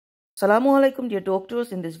Assalamualaikum dear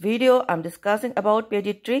doctors. In this video, I'm discussing about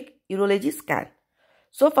pediatric urology scan.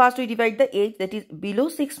 So first we divide the age, that is below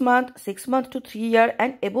 6 months, 6 months to 3 years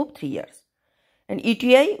and above 3 years. And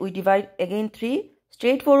UTI we divide again 3,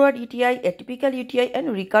 straightforward UTI, atypical UTI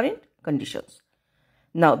and recurrent conditions.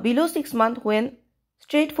 Now below 6 months, when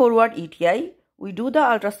straightforward UTI, we do the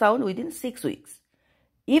ultrasound within 6 weeks.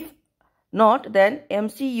 If not, then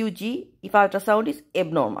MCUG if ultrasound is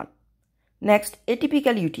abnormal. Next,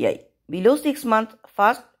 atypical UTI. Below 6 months,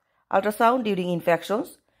 first ultrasound during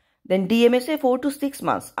infections, then DMSA 4 to 6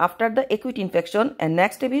 months after the acute infection, and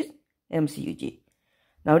next step is MCUG.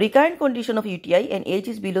 Now, recurrent condition of UTI and age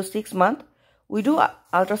is below 6 months, we do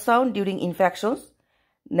ultrasound during infections.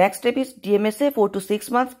 Next step is DMSA 4 to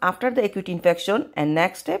 6 months after the acute infection, and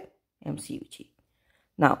next step MCUG.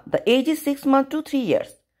 Now, the age is 6 months to 3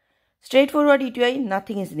 years. Straightforward UTI,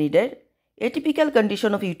 nothing is needed. Atypical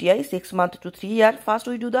condition of UTI, 6 months to 3 years. First,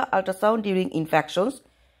 we do the ultrasound during infections.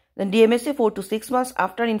 Then DMSA 4 to 6 months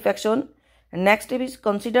after infection. And next step is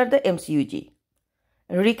consider the MCUG.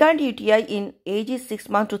 Recurrent UTI in age is 6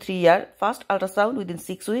 months to 3 years. First, ultrasound within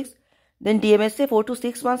 6 weeks. Then DMSA 4 to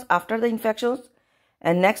 6 months after the infections.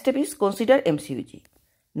 And next step is consider MCUG.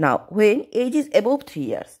 Now, when age is above 3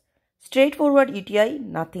 years, straightforward UTI,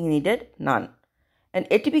 nothing needed, none. And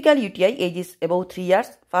atypical UTI, age is above 3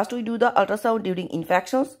 years. First, we do the ultrasound during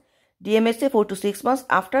infections. DMSA 4 to 6 months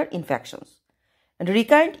after infections. And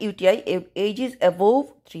recurrent UTI, age is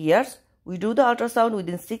above 3 years. We do the ultrasound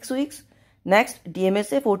within 6 weeks. Next,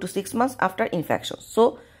 DMSA 4 to 6 months after infections.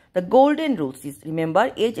 So, the golden rules is,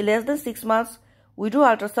 remember, age less than 6 months, we do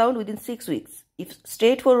ultrasound within 6 weeks. If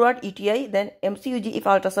straightforward UTI, then MCUG if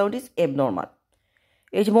ultrasound is abnormal.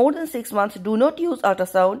 Age more than 6 months, do not use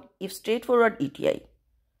ultrasound if straightforward UTI.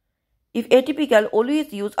 If atypical,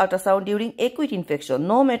 always use ultrasound during acute infection,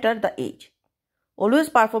 no matter the age. Always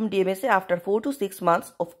perform DMSA after 4 to 6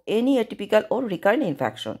 months of any atypical or recurrent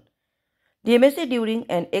infection. DMSA during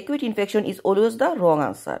an acute infection is always the wrong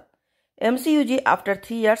answer. MCUG after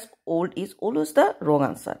 3 years old is always the wrong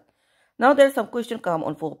answer. Now there are some questions come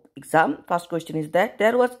on for exam. First question is that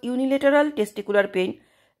there was unilateral testicular pain,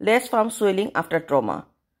 less from swelling after trauma.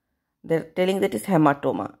 They're telling that is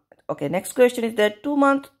hematoma. Okay, next question is that 2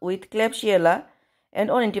 months with Klebsiella and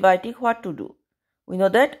on antibiotic, what to do? We know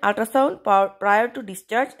that ultrasound prior to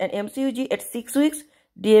discharge and MCUG at 6 weeks,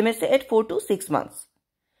 DMSA at 4 to 6 months.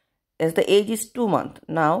 As the age is 2 months.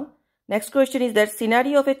 Now, next question is that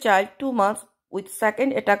scenario of a child 2 months with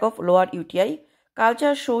second attack of lower UTI,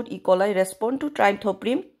 culture showed E. coli respond to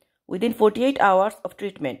trimethoprim within 48 hours of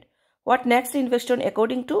treatment. What next investigation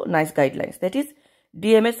according to NICE guidelines? That is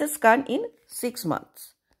DMSA scan in 6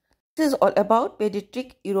 months. This is all about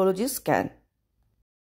pediatric urology scan.